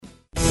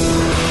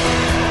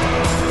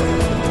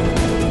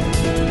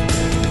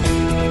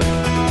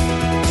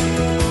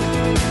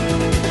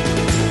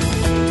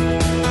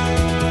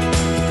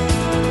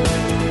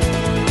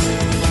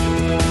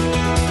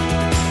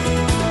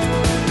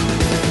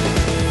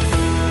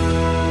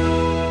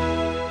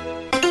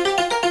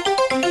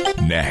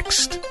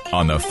Next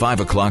on the 5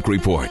 o'clock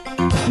report.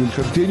 We'll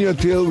continue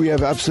until we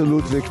have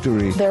absolute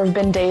victory. There have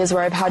been days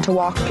where I've had to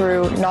walk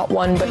through not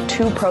one but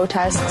two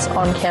protests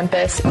on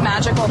campus.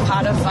 Magical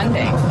pot of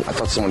funding. I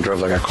thought someone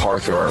drove like a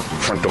car through our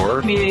front door.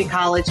 Community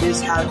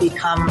colleges have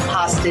become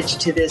hostage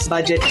to this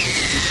budget.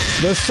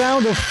 The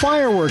sound of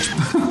fireworks.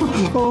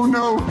 Oh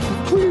no,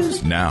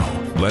 please. Now,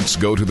 let's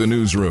go to the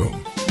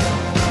newsroom.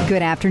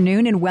 Good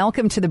afternoon and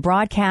welcome to the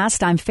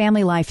broadcast. I'm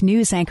Family Life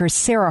News anchor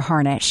Sarah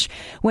Harnish.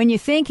 When you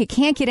think it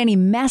can't get any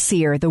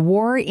messier, the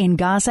war in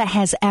Gaza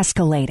has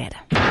escalated.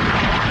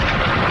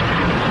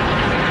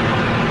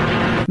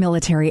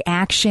 Military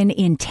action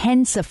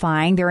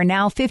intensifying. There are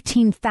now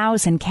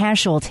 15,000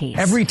 casualties.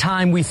 Every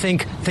time we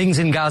think things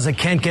in Gaza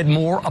can't get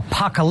more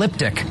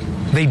apocalyptic,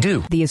 they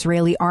do. The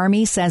Israeli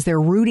army says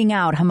they're rooting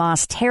out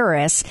Hamas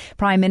terrorists.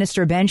 Prime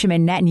Minister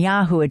Benjamin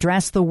Netanyahu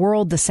addressed the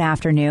world this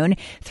afternoon.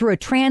 Through a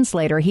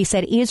translator, he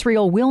said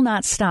Israel will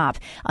not stop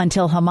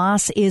until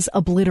Hamas is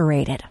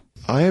obliterated.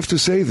 I have to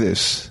say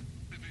this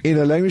in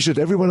a language that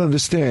everyone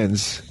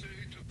understands.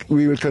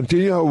 We will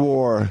continue our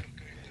war.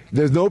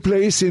 There's no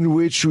place in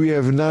which we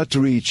have not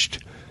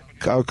reached.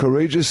 Our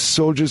courageous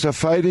soldiers are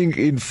fighting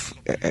in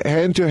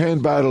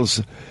hand-to-hand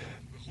battles,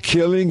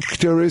 killing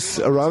terrorists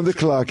around the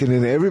clock, and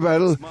in every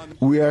battle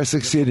we are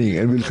succeeding,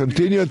 and we'll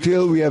continue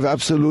until we have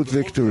absolute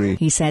victory.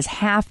 He says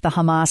half the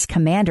Hamas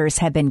commanders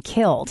have been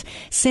killed.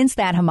 Since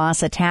that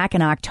Hamas attack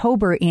in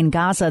October in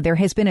Gaza, there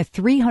has been a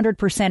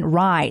 300%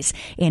 rise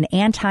in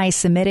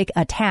anti-Semitic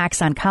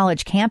attacks on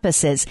college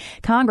campuses.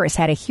 Congress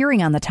had a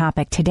hearing on the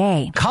topic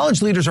today.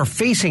 College leaders are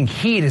facing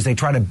heat as they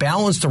try to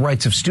balance the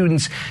rights of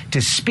students to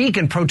speak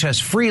and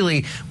protest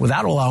freely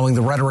without allowing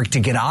the rhetoric to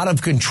get out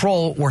of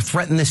control or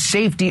threaten the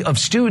safety of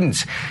students.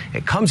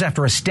 It comes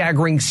after a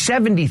staggering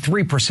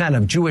 73%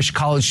 of Jewish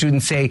college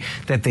students say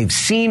that they've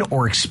seen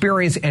or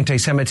experienced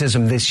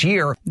anti-Semitism this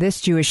year.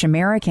 This Jewish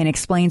American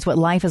explains what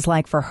life is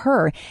like for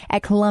her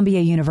at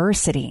Columbia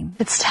University.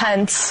 It's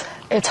tense.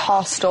 It's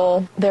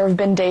hostile. There have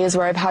been days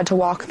where I've had to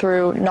walk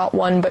through not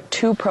one but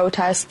two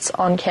protests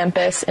on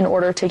campus in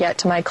order to get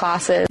to my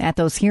classes. At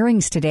those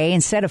hearings today,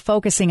 instead of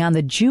focusing on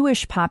the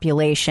Jewish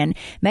population,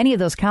 many of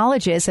those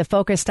colleges have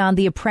focused on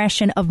the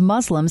oppression of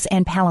Muslims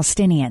and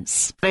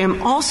Palestinians. I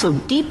am also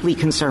deeply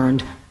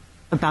concerned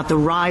about the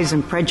rise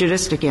in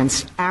prejudice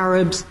against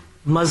Arabs,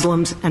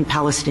 Muslims, and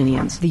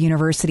Palestinians. The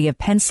University of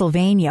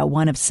Pennsylvania,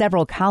 one of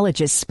several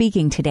colleges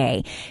speaking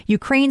today.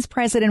 Ukraine's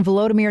President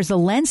Volodymyr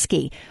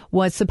Zelensky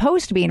was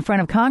supposed to be in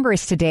front of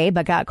Congress today,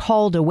 but got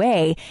called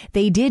away.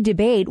 They did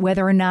debate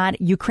whether or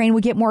not Ukraine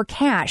would get more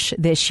cash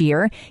this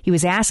year. He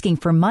was asking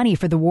for money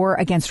for the war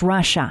against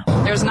Russia.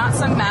 There's not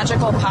some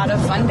magical pot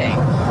of funding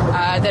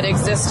that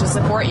exists to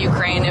support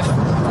Ukraine if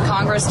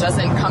Congress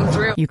doesn't come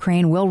through.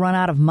 Ukraine will run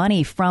out of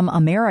money from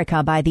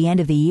America by the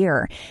end of the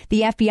year.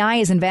 The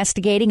FBI is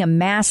investigating a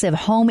massive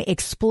home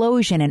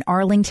explosion in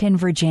Arlington,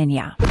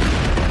 Virginia.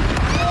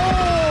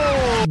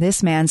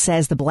 This man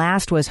says the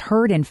blast was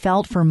heard and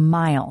felt for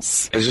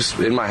miles. I was just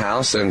in my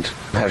house and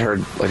had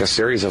heard like a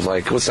series of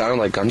like what sounded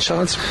like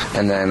gunshots,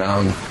 and then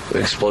an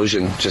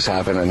explosion just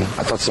happened, and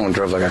I thought someone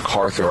drove like a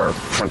car through our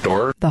front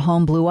door. The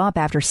home blew up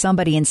after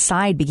somebody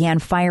inside began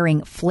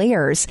firing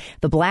flares.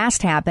 The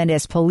blast happened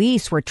as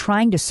police were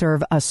trying to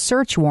serve a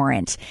search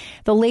warrant.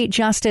 The late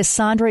Justice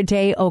Sandra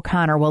Day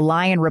O'Connor will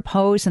lie in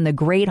repose in the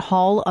Great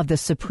Hall of the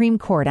Supreme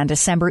Court on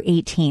December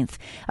 18th.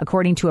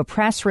 According to a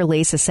press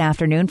release this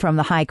afternoon from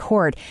the High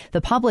Court,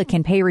 the public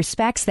can pay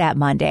respects that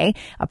Monday.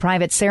 A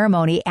private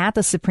ceremony at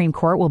the Supreme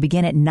Court will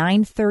begin at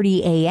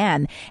 9:30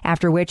 a.m.,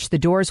 after which the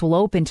doors will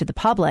open to the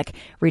public.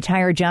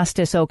 Retired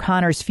Justice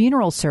O'Connor's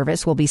funeral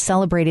service will be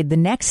celebrated the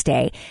next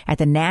day at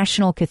the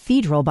National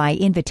Cathedral by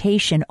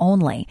invitation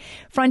only.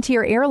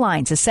 Frontier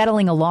Airlines is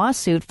settling a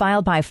lawsuit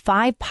filed by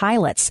 5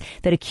 pilots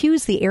that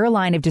accuse the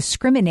airline of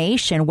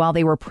discrimination while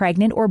they were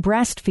pregnant or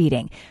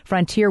breastfeeding.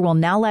 Frontier will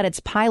now let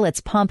its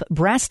pilots pump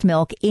breast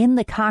milk in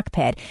the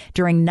cockpit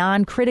during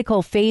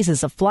non-critical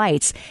phases of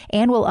flights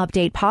and will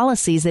update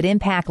policies that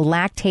impact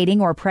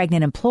lactating or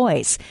pregnant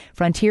employees.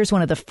 Frontier is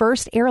one of the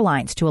first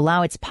airlines to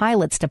allow its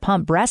pilots to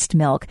pump breast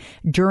milk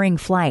during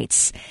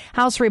flights.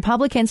 House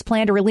Republicans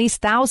plan to release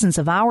thousands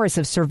of hours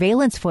of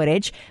surveillance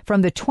footage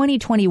from the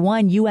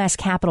 2021 U.S.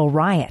 Capitol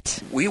riot.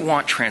 We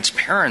want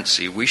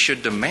transparency. We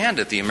should demand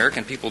it. The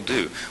American people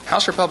do.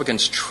 House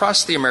Republicans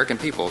trust the American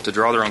people to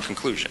draw their own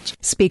conclusions.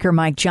 Speaker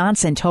Mike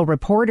Johnson told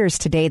reporters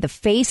today the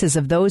faces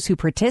of those who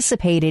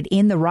participated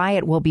in the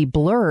riot will be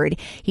blurred.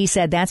 He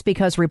said that's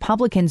because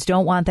Republicans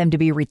don't want them to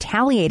be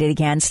retaliated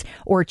against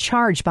or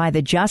charged by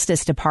the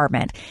Justice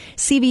Department.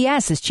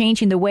 CVS is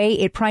changing the way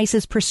it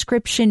prices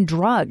prescription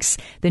drugs.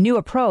 The new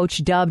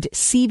approach, dubbed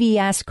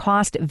CVS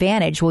Cost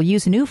Vantage, will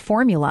use a new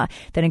formula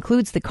that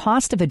includes the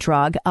cost of a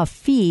drug, a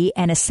fee,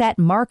 and a set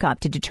markup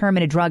to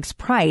determine a drug's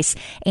price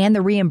and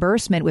the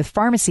reimbursement with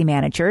pharmacy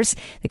managers.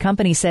 The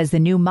company says the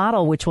new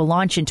model, which will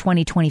launch in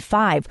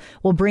 2025,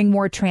 will bring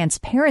more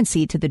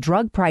transparency to the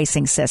drug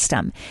pricing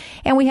system.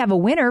 And we have a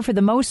winner for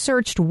the most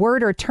searched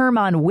word or term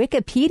on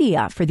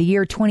Wikipedia for the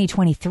year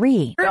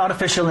 2023.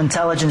 Artificial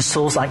intelligence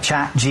tools like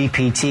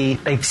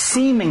ChatGPT, they've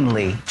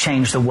seemingly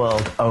changed the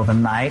world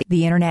overnight.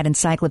 The Internet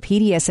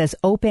Encyclopedia says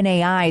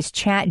OpenAI's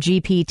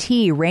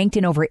ChatGPT ranked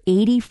in over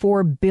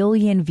 84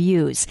 billion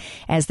views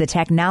as the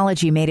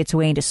technology made its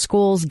way into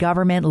schools,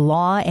 government,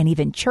 law, and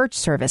even church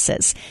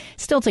services.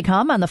 Still to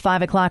come on the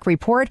 5 o'clock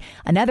report,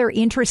 another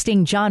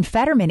interesting John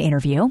Fetterman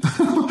interview.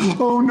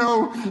 Oh,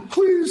 no,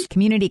 please.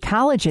 Community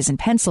colleges in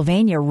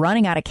Pennsylvania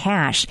running out of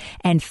cash,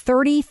 and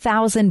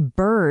 30,000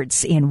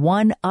 birds in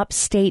one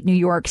upstate New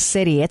York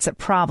City. It's a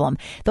problem.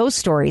 Those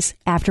stories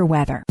after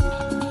weather.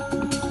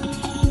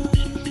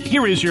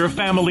 Here is your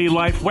family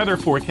life weather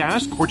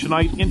forecast for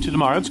tonight into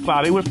tomorrow. It's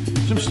cloudy with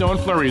some snow and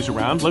flurries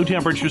around. Low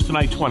temperatures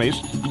tonight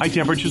 20s, high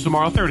temperatures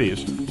tomorrow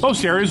 30s.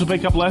 Most areas will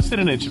pick up less than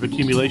an inch of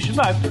accumulation,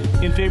 but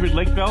in favored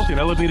lake belt and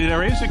elevated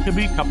areas, it could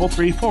be a couple,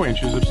 3-4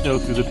 inches of snow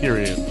through the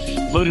period.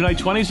 Low tonight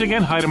 20s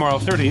again, high tomorrow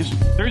 30s.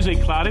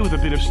 Thursday cloudy with a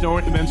bit of snow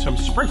and then some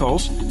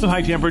sprinkles, with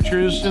high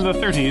temperatures in the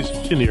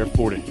 30s to near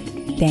 40.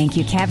 Thank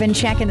you, Kevin.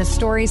 Checking the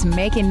stories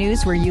making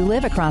news where you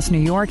live across New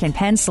York and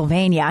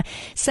Pennsylvania.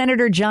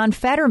 Senator John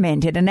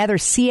Fetterman did another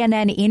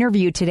CNN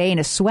interview today in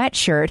a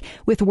sweatshirt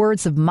with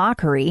words of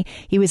mockery.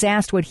 He was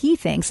asked what he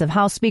thinks of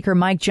House Speaker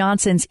Mike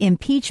Johnson's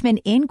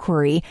impeachment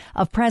inquiry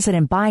of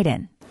President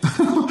Biden.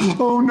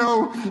 Oh,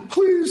 no,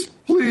 please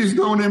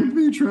don't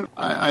impeach me.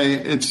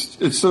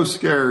 It's so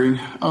scary.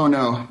 Oh,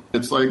 no.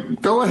 It's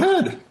like, go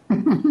ahead.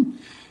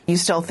 You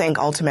still think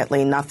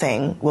ultimately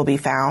nothing will be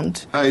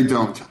found? I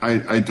don't.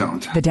 I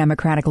don't. The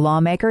Democratic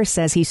lawmaker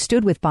says he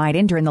stood with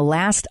Biden during the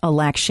last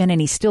election, and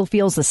he still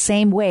feels the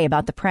same way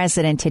about the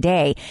president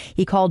today.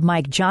 He called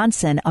Mike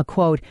Johnson a,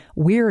 quote,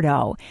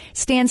 weirdo.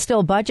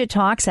 Standstill budget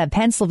talks have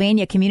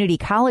Pennsylvania community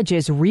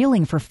colleges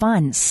reeling for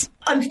funds.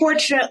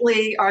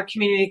 Unfortunately, our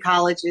community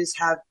colleges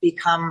have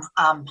become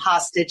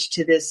hostage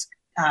to this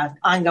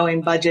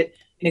ongoing budget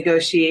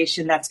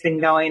negotiation that's been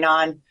going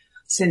on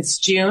since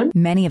June.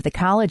 Many of the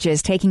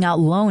colleges taking out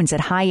loans at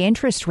high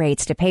interest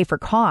rates to pay for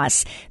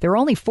costs. There are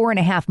only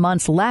 4.5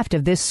 months left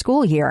of this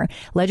school year.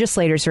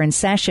 Legislators are in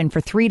session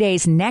for 3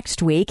 days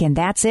next week, and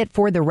that's it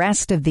for the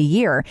rest of the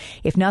year.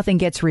 If nothing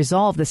gets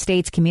resolved, the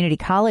state's community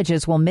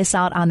colleges will miss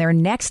out on their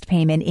next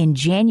payment in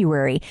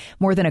January.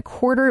 More than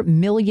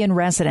 250,000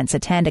 residents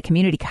attend a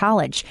community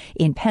college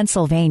in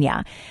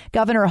Pennsylvania.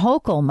 Governor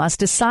Hochul must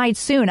decide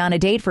soon on a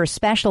date for a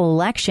special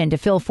election to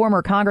fill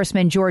former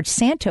Congressman George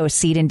Santos'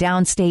 seat in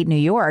downstate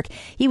New York.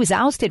 He was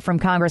ousted from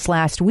Congress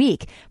last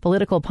week.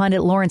 Political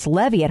pundit Lawrence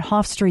Levy at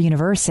Hofstra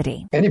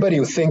University. Anybody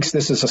who thinks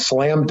this is a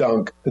slam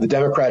dunk for the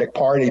Democratic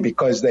Party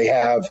because they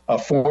have a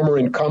former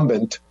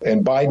incumbent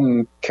and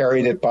Biden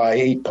carried it by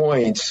 8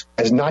 points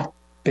has not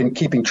been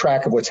keeping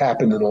track of what's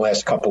happened in the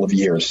last couple of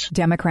years.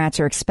 Democrats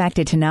are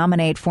expected to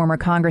nominate former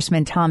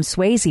Congressman Tom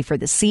Swayze for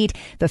the seat,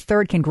 the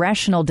 3rd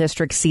congressional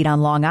district seat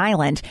on Long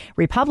Island.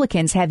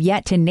 Republicans have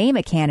yet to name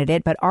a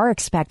candidate, but are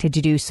expected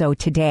to do so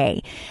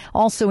today.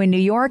 Also in New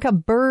York, a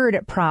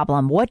bird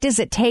problem. What does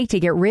it take to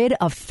get rid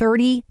of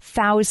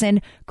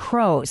 30,000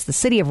 crows? The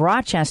city of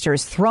Rochester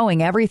is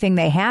throwing everything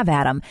they have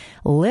at them.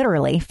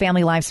 Literally,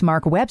 Family Life's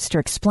Mark Webster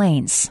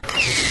explains.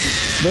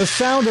 The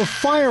sound of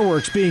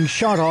fireworks being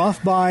shot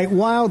off by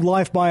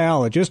wildlife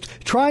biologists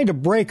trying to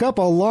break up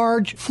a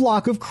large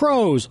flock of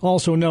crows,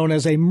 also known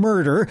as a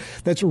murder,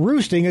 that's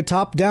roosting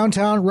atop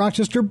downtown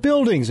Rochester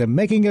buildings and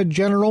making a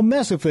general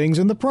mess of things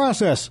in the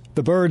process.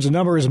 The birds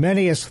number as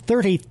many as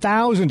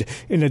 30,000.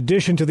 In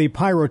addition to the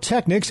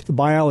pyrotechnics, the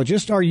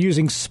biologists are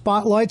using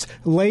spotlights,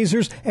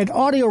 lasers, and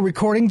audio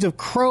recordings of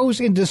crows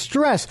in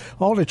distress,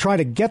 all to try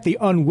to get the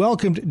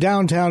unwelcomed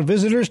downtown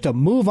visitors to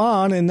move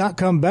on and not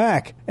come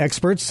back.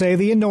 Experts say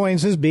the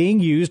annoyances being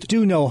used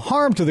do no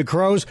harm to the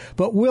crows,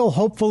 but will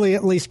hopefully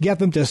at least get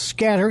them to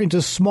scatter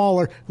into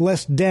smaller,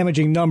 less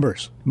damaging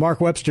numbers.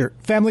 Mark Webster,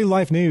 Family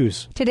Life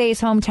News.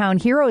 Today's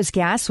Hometown Heroes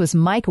guest was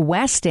Mike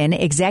Weston,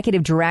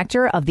 Executive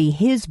Director of the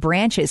His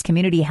Branches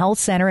Community Health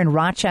Center in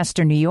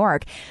Rochester, New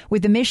York,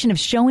 with the mission of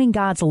showing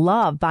God's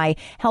love by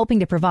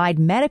helping to provide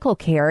medical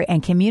care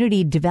and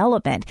community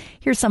development.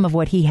 Here's some of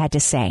what he had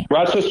to say.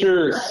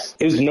 Rochester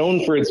is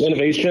known for its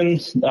innovation.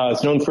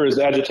 It's known for its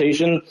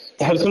agitation.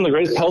 It has some of the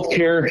greatest health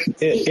care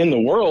in the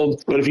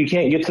world, but if you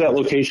can't get to that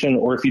location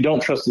or if you don't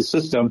trust the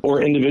system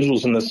or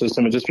individuals in the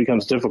system, it just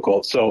becomes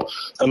difficult. So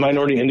a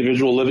minority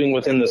individual living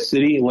within the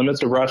city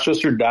limits of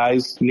Rochester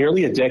dies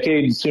nearly a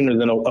decade sooner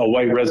than a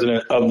white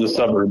resident of the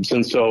suburbs.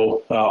 And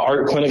so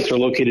our clinics are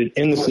located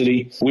in the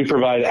city. We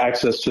provide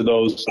access to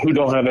those who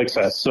don't have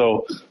access.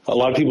 So a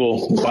lot of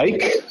people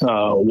bike,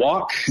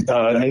 walk,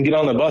 and get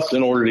on the bus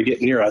in order to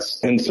get near us.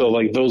 And so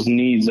like those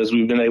needs, as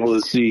we've been able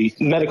to see,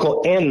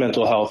 medical and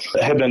mental health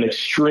have been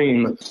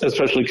extreme,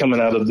 especially coming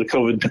out of the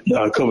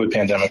COVID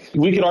pandemic.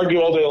 We could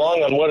argue all day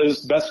long on what is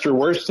best or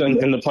worst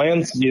in the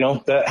plans. You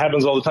know, that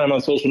happens all the time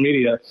on social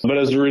media. But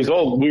as a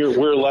result,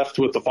 we're left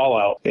with the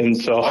fallout. And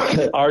so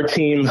our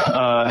team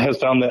has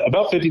found that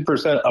about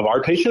 50% of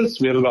our patients,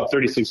 we have about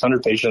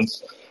 3,600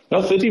 patients,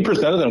 Now, 50%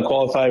 of them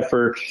qualify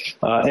for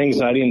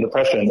anxiety and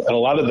depression. And a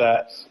lot of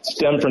that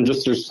stemmed from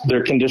just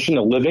their condition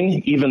of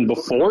living even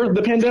before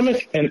the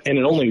pandemic, and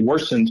it only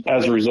worsened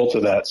as a result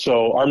of that.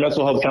 So our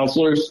mental health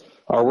counselors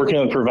are working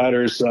with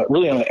providers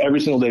really on an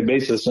every single day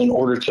basis in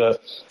order to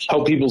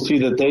help people see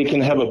that they can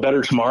have a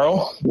better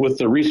tomorrow with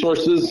the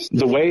resources,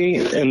 the way,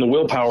 and the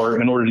willpower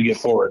in order to get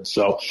forward.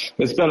 So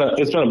it's been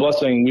a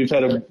blessing. We've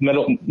had a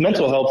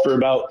mental health for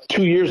about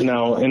 2 years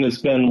now, and it's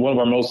been one of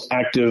our most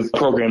active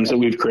programs that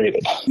we've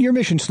created. Your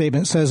mission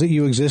statement says that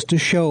you exist to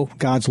show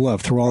God's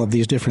love through all of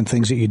these different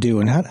things that you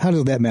do. And how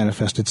does that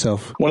manifest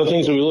itself? One of the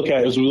things that we look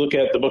at is we look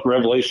at the book of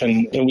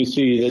Revelation, and we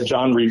see that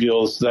John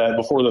reveals that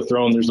before the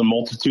throne there's a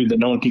multitude that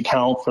no one can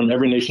count, from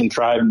every nation,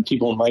 tribe, and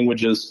people and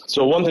languages.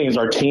 So one thing is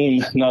our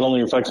team not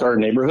only reflects our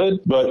neighborhood,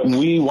 but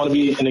we want to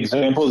be an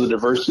example of the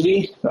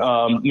diversity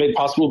made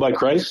possible by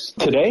Christ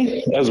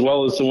today, as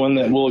well as the one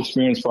that we'll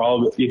experience for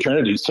all of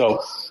eternity.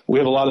 So we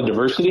have a lot of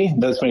diversity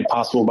that's made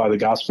possible by the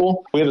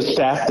gospel. We have a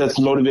staff that's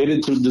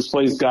motivated to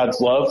display God's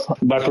love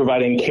by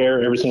providing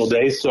care every single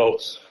day. So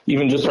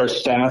even just our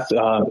staff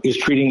is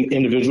treating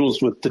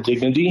individuals with the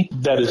dignity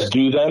that is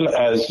due them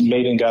as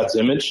made in God's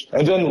image.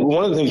 And then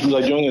one of the things we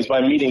like doing is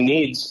by meeting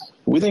needs.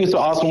 We think it's an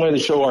awesome way to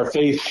show our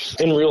faith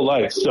in real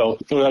life. So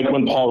like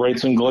when Paul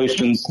writes in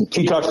Galatians,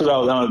 he talks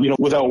about,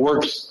 without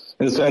works,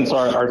 in a sense,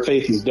 our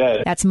faith is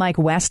dead. That's Mike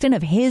Weston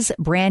of His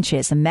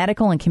Branches, a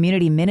medical and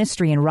community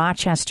ministry in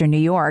Rochester, New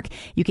York.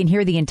 You can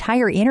hear the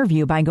entire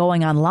interview by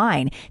going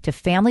online to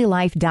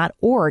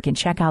familylife.org and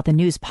check out the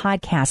news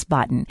podcast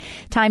button.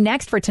 Time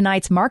next for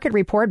tonight's market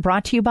report,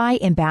 brought to you by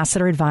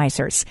Ambassador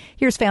Advisors.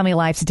 Here's Family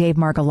Life's Dave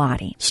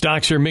Margolotti.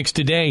 Stocks are mixed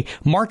today.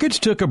 Markets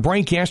took a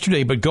break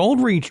yesterday, but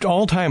gold reached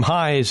all-time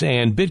highs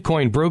and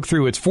Bitcoin broke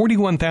through its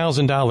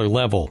 $41,000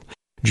 level.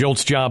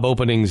 JOLTS job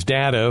openings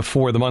data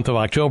for the month of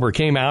October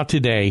came out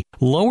today,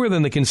 lower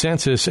than the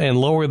consensus and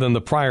lower than the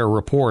prior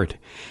report.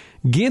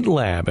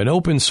 GitLab, an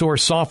open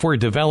source software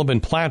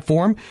development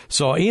platform,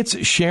 saw its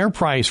share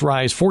price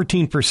rise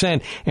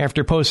 14%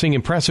 after posting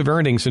impressive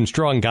earnings and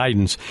strong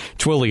guidance.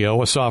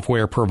 Twilio, a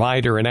software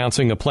provider,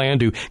 announcing a plan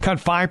to cut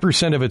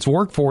 5% of its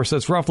workforce,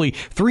 that's roughly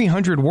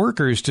 300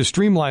 workers, to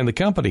streamline the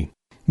company.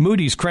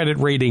 Moody's credit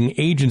rating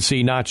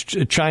agency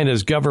notched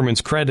China's government's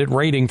credit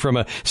rating from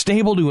a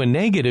stable to a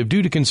negative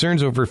due to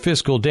concerns over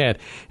fiscal debt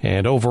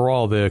and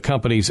overall the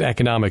company's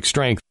economic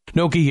strength.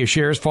 Nokia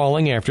shares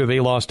falling after they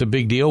lost a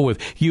big deal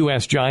with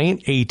U.S.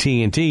 giant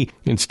AT&T.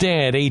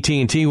 Instead,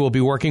 AT&T will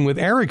be working with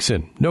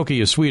Ericsson,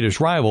 Nokia's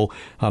Swedish rival,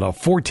 on a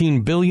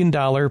 $14 billion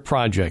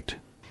project.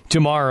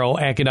 Tomorrow,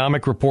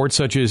 economic reports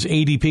such as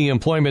ADP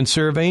employment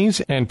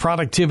surveys and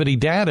productivity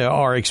data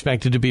are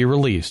expected to be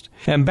released.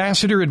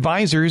 Ambassador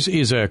Advisors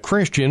is a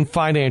Christian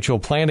financial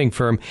planning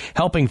firm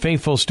helping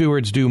faithful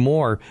stewards do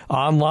more.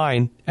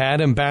 Online at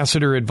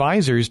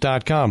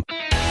ambassadoradvisors.com.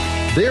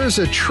 There's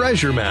a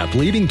treasure map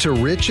leading to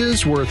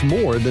riches worth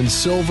more than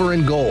silver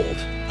and gold.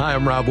 Hi,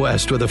 I'm Rob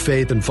West with a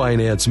Faith and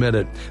Finance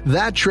Minute.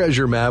 That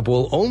treasure map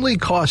will only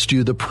cost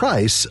you the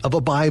price of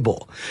a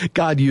Bible.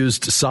 God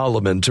used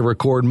Solomon to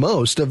record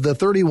most of the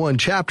 31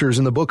 chapters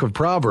in the book of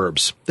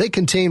Proverbs. They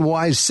contain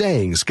wise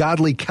sayings,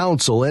 godly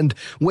counsel, and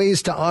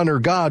ways to honor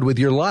God with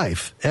your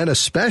life, and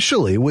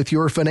especially with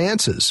your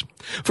finances.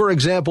 For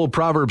example,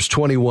 Proverbs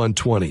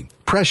 21:20.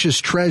 Precious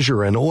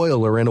treasure and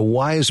oil are in a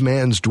wise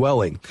man's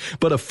dwelling,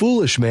 but a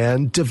foolish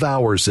man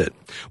devours it.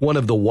 One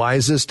of the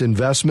wisest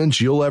investments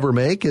you'll ever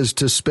make is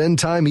to spend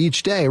time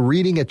each day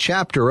reading a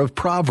chapter of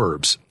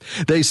Proverbs.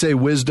 They say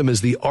wisdom is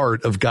the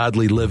art of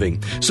godly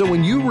living. So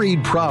when you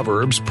read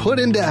Proverbs, put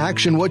into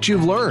action what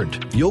you've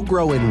learned. You'll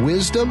grow in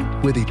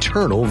wisdom with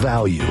eternal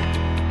value.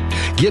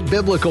 Get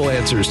biblical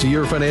answers to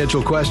your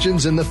financial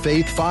questions in the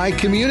FaithFi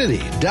community.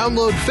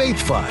 Download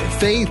FaithFi,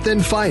 Faith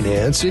and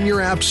Finance, in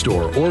your app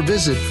store or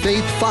visit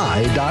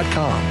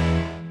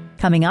faithfi.com.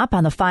 Coming up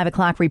on the 5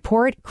 o'clock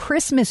report,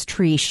 Christmas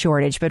tree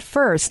shortage. But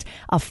first,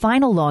 a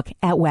final look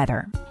at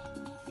weather.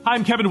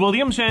 I'm Kevin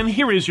Williams, and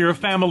here is your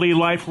Family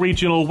Life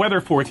regional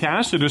weather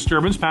forecast. A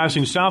disturbance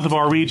passing south of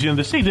our region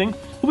this evening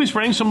will be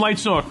spreading some light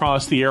snow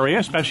across the area,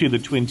 especially the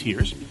Twin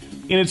Tiers.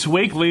 In its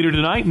wake later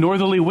tonight,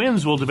 northerly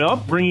winds will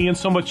develop, bringing in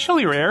somewhat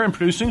chillier air and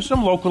producing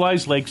some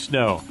localized lake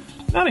snow.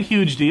 Not a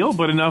huge deal,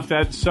 but enough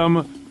that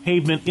some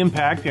pavement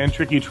impact and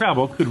tricky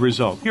travel could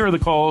result. Here are the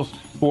calls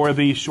for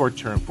the short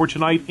term. For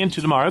tonight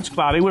into tomorrow, it's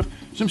cloudy with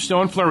some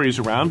snow and flurries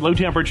around. Low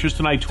temperatures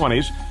tonight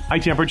 20s, high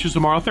temperatures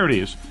tomorrow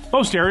 30s.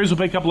 Most areas will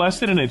pick up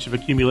less than an inch of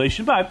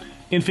accumulation, but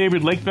in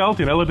favored lake belt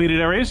and elevated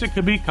areas, it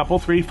could be a couple,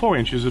 3, 4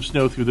 inches of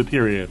snow through the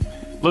period.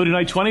 Low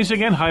tonight 20s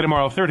again, high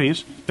tomorrow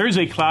 30s.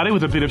 Thursday cloudy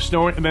with a bit of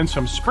snow and then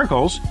some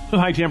sprinkles,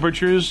 with high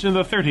temperatures in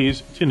the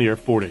 30s to near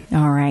 40.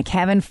 All right,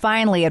 Kevin,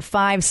 finally at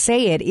 5,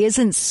 say it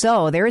isn't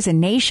so. There is a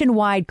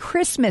nationwide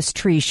Christmas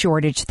tree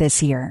shortage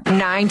this year.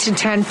 9 to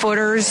 10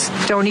 footers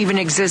don't even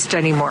exist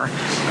anymore.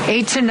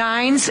 8 to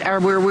 9s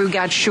are where we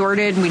got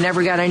shorted. We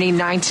never got any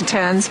 9 to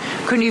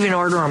 10s. Couldn't even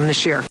order them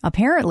this year.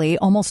 Apparently,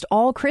 almost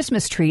all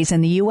Christmas trees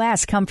in the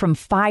U.S. come from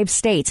 5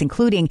 states,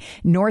 including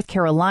North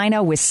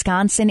Carolina,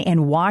 Wisconsin,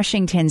 and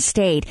Washington Washington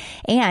State.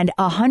 And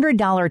a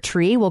 $100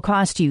 tree will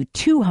cost you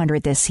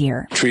 $200 this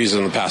year. Trees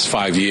in the past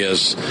 5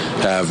 years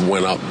have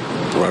went up,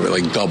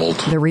 like doubled.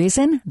 The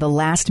reason? The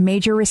last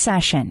major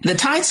recession. The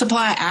tight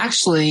supply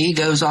actually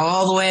goes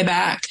all the way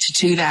back to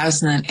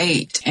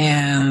 2008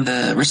 and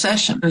the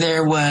recession.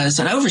 There was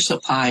an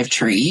oversupply of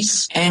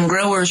trees and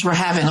growers were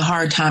having a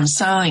hard time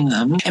selling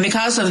them. And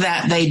because of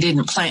that, they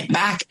didn't plant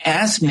back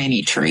as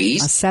many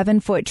trees. A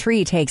 7-foot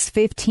tree takes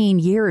 15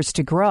 years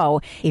to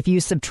grow. If you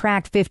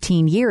subtract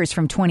 15 years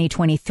from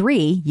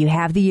 2023, you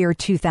have the year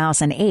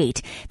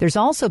 2008. There's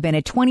also been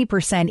a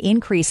 20%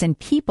 increase in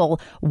people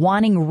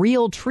wanting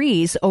real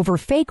trees over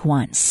fake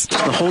ones.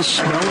 The whole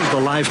smell of the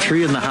live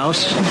tree in the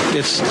house,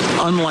 it's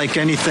unlike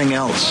anything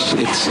else.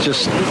 It's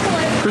just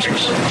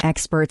Christmas.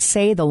 Experts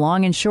say the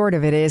long and short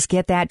of it is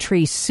get that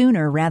tree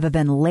sooner rather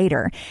than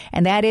later.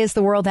 And that is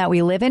the world that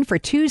we live in for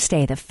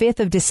Tuesday, the 5th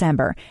of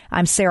December.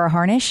 I'm Sarah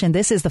Harnish, and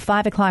this is the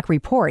 5 o'clock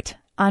report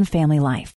on Family Life.